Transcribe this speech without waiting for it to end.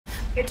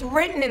It's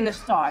written in the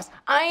stars.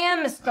 I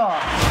am a star.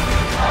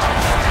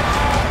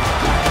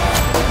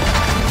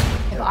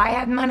 If I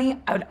had money,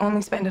 I would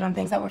only spend it on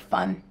things that were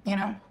fun, you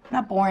know?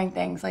 Not boring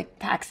things like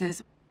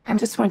taxes. I'm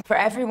just one for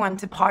everyone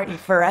to party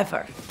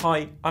forever.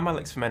 Hi, I'm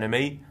Alex from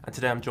NME, and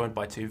today I'm joined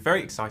by two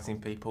very exciting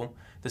people,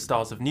 the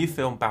stars of new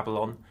film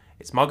Babylon.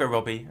 It's Margot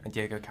Robbie and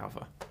Diego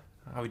Calva.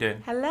 How are we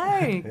doing?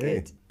 Hello.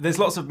 Good. There's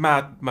lots of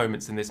mad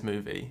moments in this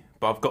movie,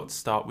 but I've got to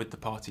start with the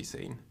party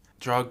scene.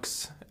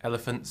 Drugs,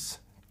 elephants,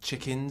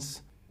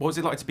 chickens. What was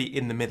it like to be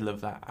in the middle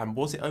of that, and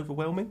was it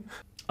overwhelming?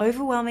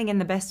 Overwhelming in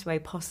the best way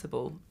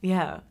possible.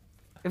 Yeah.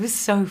 It was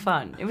so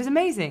fun. It was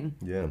amazing.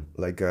 Yeah,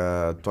 like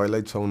a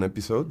Twilight Zone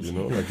episode, you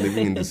know, like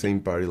living in the same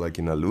party, like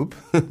in a loop.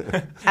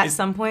 At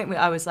some point,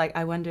 I was like,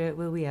 I wonder,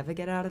 will we ever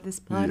get out of this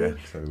party? Yeah,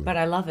 exactly. But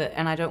I love it,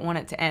 and I don't want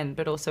it to end,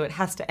 but also it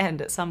has to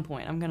end at some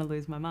point. I'm going to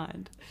lose my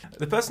mind.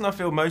 The person I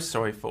feel most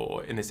sorry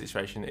for in this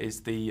situation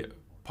is the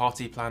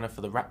party planner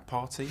for the rap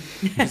party.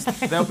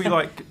 They'll be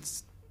like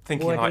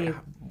thinking,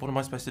 what am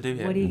I supposed to do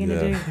here? What are you going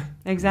to do?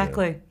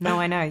 Exactly. Yeah. No,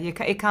 I know.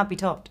 It can't be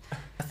topped.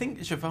 I think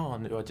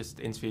Siobhan, who I just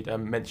interviewed,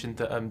 mentioned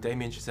that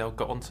Damien Chazelle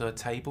got onto a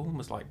table and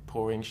was like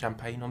pouring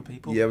champagne on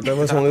people. Yeah, but that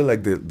was only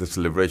like the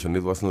celebration.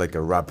 It wasn't like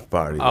a rap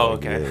party. Oh,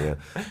 like, okay.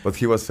 Yeah. But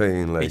he was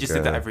saying like... He just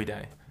did that every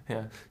day.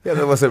 Yeah. Yeah,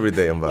 that was every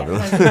day on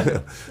Babylon.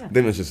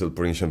 Damien Chazelle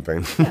pouring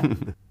champagne.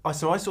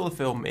 So I saw the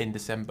film in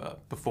December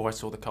before I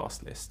saw the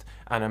cast list,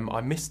 and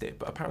I missed it,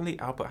 but apparently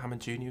Albert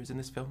Hammond Jr. was in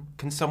this film.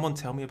 Can someone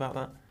tell me about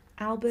that?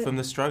 Albert? From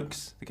The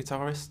Strokes, the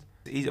guitarist.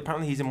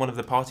 Apparently he's in one of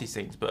the party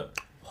scenes, but...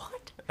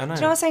 What? I know. Do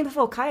you know what I was saying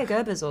before? Kaya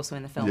Gerber's also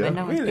in the film, and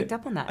no one's picked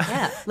up on that.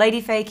 Yeah. Lady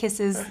Faye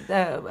kisses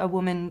a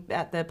woman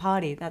at the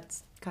party.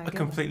 That's Kaya Gerber. I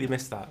completely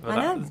missed that. I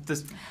know.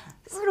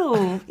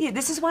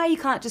 This is why you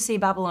can't just see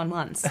Babylon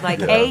once. Like,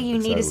 you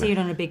need to see it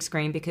on a big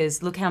screen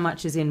because look how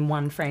much is in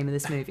one frame of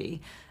this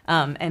movie.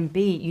 And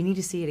B, you need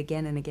to see it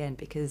again and again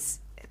because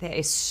there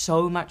is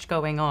so much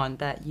going on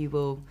that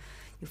you'll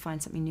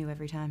find something new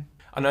every time.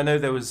 And I know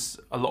there was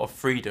a lot of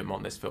freedom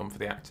on this film for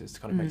the actors to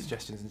kind of make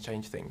suggestions and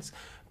change things.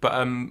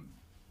 But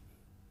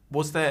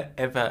was there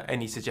ever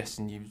any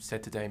suggestion you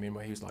said to Damien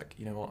where he was like,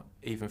 you know what,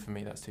 even for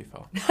me, that's too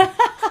far?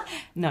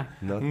 No.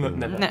 Nothing.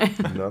 Never.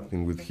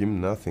 Nothing. With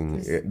him,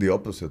 nothing. The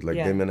opposite. Like,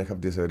 Damien, I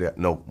have this idea.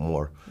 No,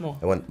 more.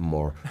 I want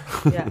more.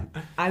 Yeah.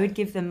 I would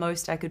give the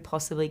most I could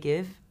possibly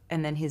give.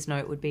 And then his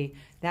note would be,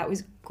 that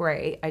was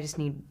great. I just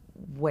need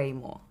way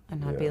more.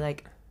 And I'd be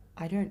like,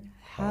 I don't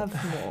have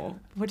more.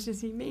 What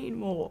does he mean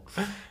more?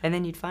 And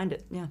then you'd find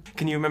it, yeah.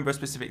 Can you remember a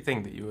specific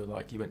thing that you were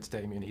like, you went to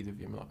Damien, either of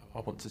you, and like, I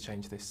want to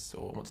change this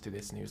or I want to do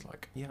this, and he was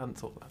like, yeah, I hadn't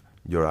thought of that.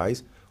 Your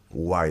eyes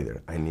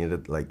wider. I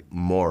needed like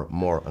more.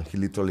 And he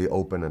literally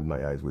opened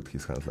my eyes with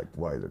his hands like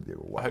wider,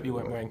 Diego. Wider, I hope you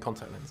weren't wearing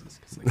contact lenses.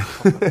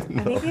 I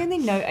think the only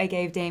note I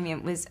gave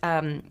Damien was,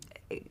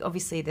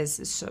 obviously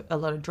there's a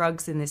lot of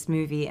drugs in this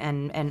movie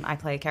and I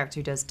play a character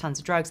who does tons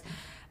of drugs.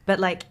 But,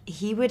 like,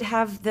 he would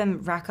have them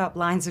rack up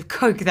lines of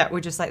coke that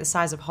were just, like, the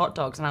size of hot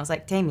dogs. And I was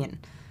like, Damien,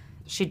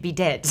 she'd be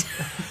dead.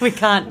 We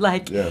can't,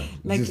 like... Yeah,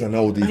 this is an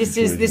OD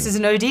situation. This is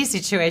an OD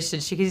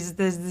situation.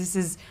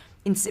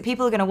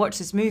 People are going to watch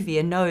this movie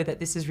and know that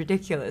this is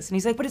ridiculous. And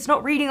he's like, but it's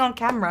not reading on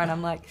camera. And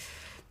I'm like,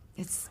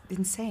 it's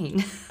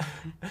insane.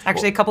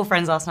 Actually, a couple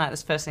friends last night,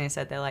 this first thing they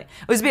said, they're like,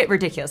 it was a bit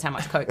ridiculous how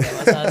much coke there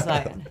was. I was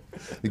like...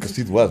 Because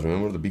it was,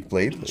 remember the big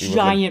plate?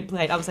 Giant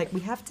plate. I was like, we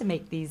have to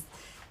make these...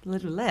 a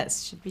little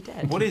less, should be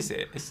dead. What is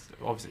it?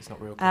 Obviously, it's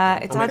not real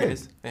cocaine. It's either... It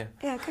is.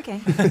 Yeah,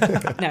 cocaine.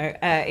 No,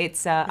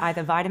 it's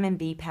either vitamin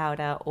B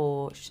powder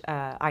or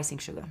icing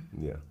sugar.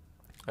 Yeah.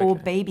 Or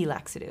baby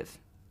laxative.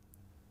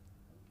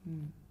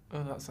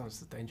 Oh, that sounds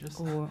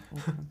dangerous.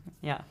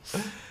 Yeah.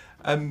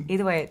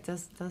 Either way, it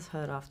does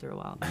hurt after a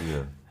while.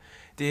 Yeah.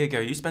 Diego,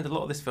 you spend a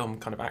lot of this film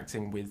kind of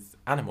acting with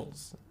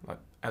animals, like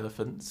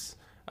elephants.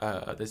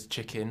 There's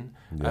chicken.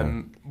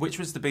 Yeah. Which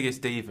was the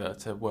biggest diva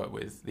to work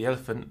with, the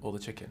elephant or the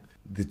chicken?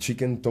 The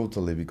chicken,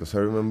 totally, because I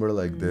remember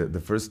like the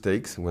first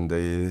takes when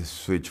they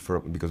switched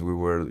from, because we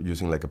were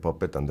using like a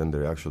puppet and then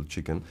the actual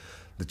chicken.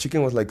 The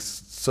chicken was like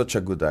such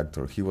a good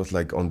actor. He was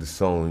like on the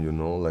zone, you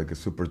know, like a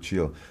super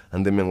chill.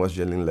 And the man was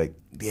yelling like,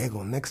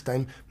 Diego, next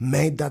time,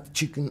 make that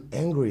chicken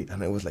angry.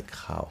 And I was like,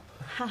 how?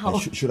 How?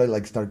 Like, should I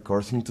like start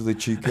cursing to the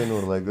chicken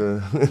or like...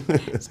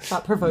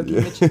 Start provoking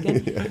the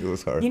chicken. Yeah, it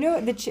was hard. You know,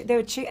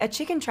 a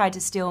chicken tried to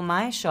steal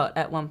my shot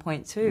at one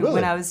point too. Really?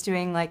 When I was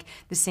doing like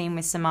the scene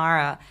with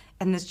Samara.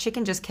 And the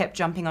chicken just kept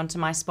jumping onto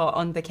my spot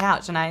on the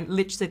couch. And I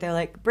literally, they're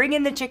like, bring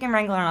in the chicken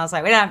wrangler. And I was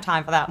like, we don't have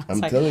time for that.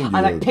 I'm telling you, I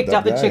like picked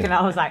up the guy. chicken and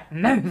I was like,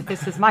 no,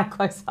 this is my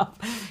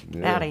close-up.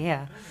 Get out of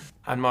here.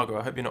 And Margot,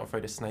 I hope you're not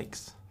afraid of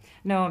snakes.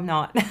 No, I'm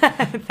not.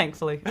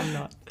 Thankfully, I'm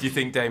not. Do you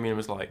think Damien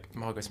was like,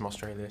 Margot's from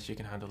Australia, she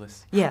can handle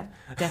this? Yeah,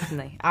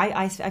 definitely.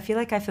 I feel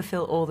like I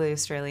fulfill all the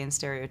Australian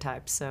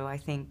stereotypes. So I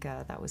think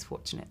that was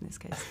fortunate in this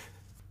case.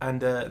 And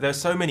there are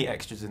so many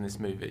extras in this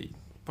movie.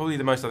 Probably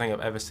the most I think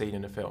I've ever seen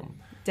in a film.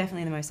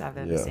 Definitely the most I've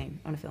ever seen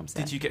on a film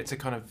set. Did you get to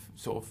kind of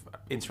sort of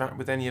interact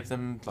with any of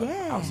them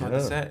outside the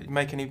set?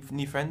 Make any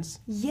new friends?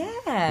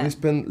 Yeah. We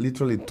spent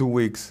literally 2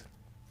 weeks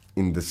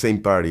in the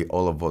same party,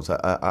 all of us.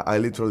 I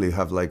literally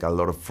have like a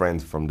lot of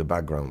friends from the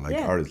background, like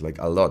artists, like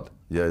a lot.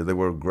 Yeah, they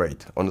were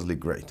great, honestly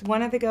great.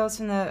 One of the girls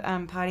from the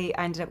party,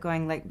 I ended up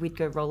going, like, we'd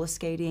go roller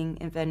skating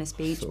in Venice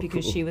Beach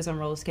because she was on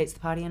roller skates at the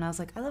party, and I was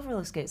like, I love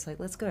roller skates, like,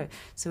 let's go.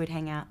 So we'd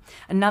hang out.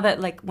 Another,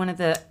 like, one of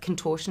the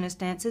contortionist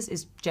dancers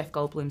is Jeff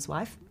Goldblum's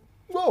wife.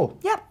 Oh.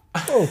 Yep.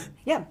 Oh.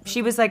 Yeah.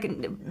 She was like,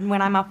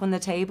 when I'm up on the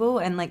table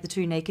and like the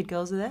two naked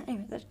girls are there,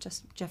 anyway, that's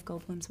just Jeff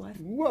Goldblum's wife.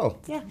 Wow.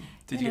 Yeah.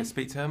 Did you get to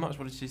speak to her much?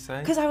 What did she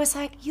say? Because I was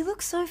like, you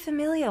look so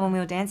familiar when we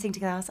were dancing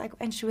together. I was like,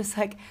 and she was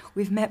like,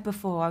 we've met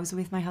before. I was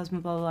with my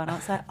husband, blah, blah, blah. And I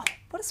was like, oh,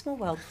 what a small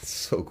world.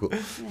 So cool.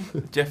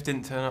 Yeah. Jeff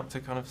didn't turn up to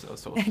kind of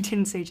sort of... I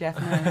didn't see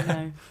Jeff,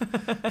 no.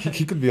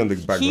 He could be on the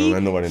background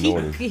and nobody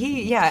knows.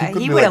 He could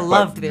be would have like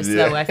loved Bob- this,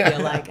 yeah. though, I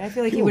feel like. I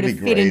feel like he He would would have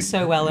be fit in great.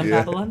 so well in Yeah.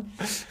 Babylon.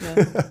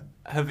 Yeah.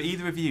 Have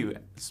either of you,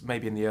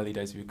 maybe in the early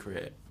days of your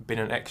career, been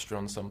an extra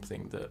on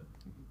something that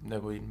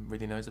nobody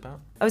really knows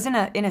about? I was in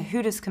a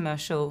Hooters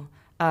commercial,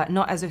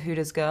 not as a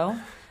Hooters girl,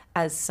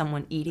 as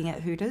someone eating at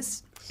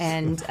Hooters,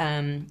 and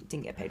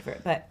didn't get paid for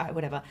it, but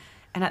whatever.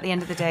 And at the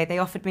end of the day, they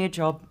offered me a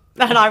job,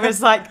 and I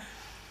was like,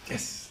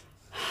 yes.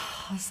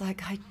 I was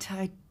like,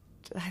 I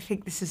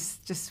think this is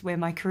just where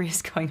my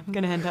career's going. I'm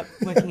going to end up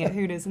working at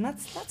Hooters, and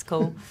that's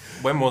cool.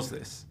 When was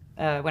this?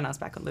 When I was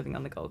back on living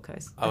on the Gold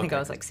Coast, I think I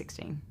was like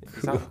 16.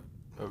 Is that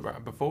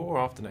before or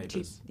after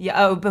Neighbours?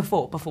 Yeah,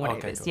 before Okay,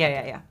 Neighbours. cool.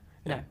 Yeah.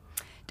 No.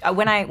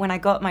 When I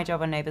got my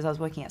job on Neighbours, I was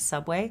working at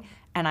Subway,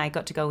 and I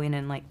got to go in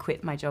and like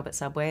quit my job at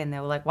Subway, and they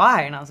were like,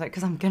 "Why?" And I was like,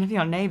 "Because I'm going to be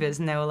on Neighbours,"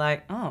 and they were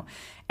like, "Oh."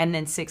 And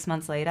then 6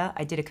 months later,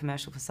 I did a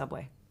commercial for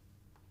Subway,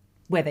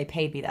 where they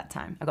paid me that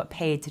time. I got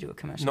paid to do a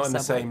commercial. Not for in the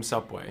Subway. same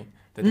Subway.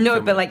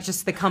 No, but like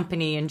just the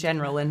company in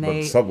general, and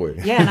they Subway.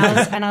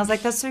 Yeah, and I was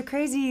like, that's so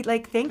crazy.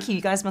 Like, thank you.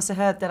 You guys must have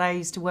heard that I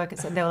used to work at.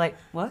 They were like,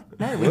 what?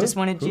 No, we just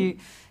wanted you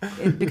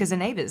because of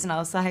Neighbours. And I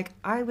was like,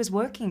 I was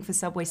working for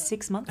Subway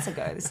 6 months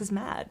ago. This is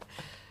mad.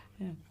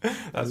 Yeah.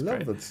 I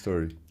love that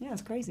story. Yeah,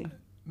 it's crazy.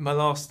 My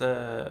last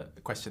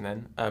question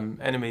then.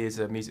 Enemy is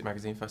a music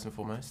magazine first and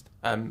foremost.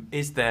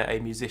 Is there a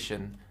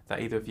musician that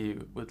either of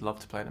you would love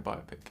to play in a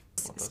biopic?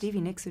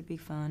 Stevie Nicks would be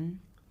fun.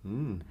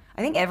 Mm.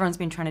 I think everyone's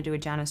been trying to do a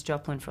Janis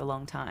Joplin for a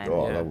long time.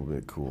 Oh, Yeah. that would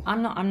be cool.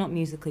 I'm not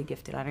musically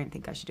gifted. I don't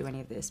think I should do any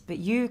of this. But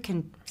you're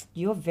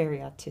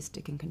very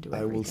artistic and can do I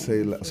everything. will say,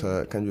 I feel.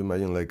 so can you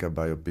imagine like a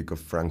biopic of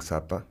Frank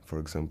Zappa, for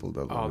example?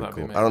 That would be that'd be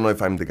cool. amazing. I don't know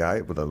if I'm the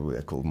guy, but that would be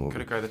a cool movie.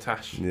 Could it grow the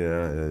tash?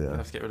 Yeah.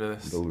 Let's get rid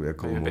of this. That would be a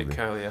cool Maybe a movie. bit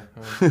curlier.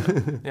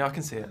 Yeah, I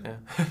can see it. Yeah.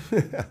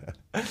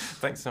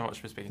 Thanks so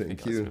much for speaking.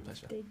 Thank to me, guys. you. It's been a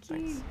pleasure. Thank you.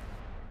 Thanks.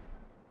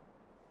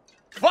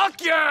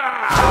 Fuck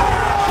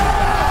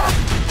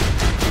yeah!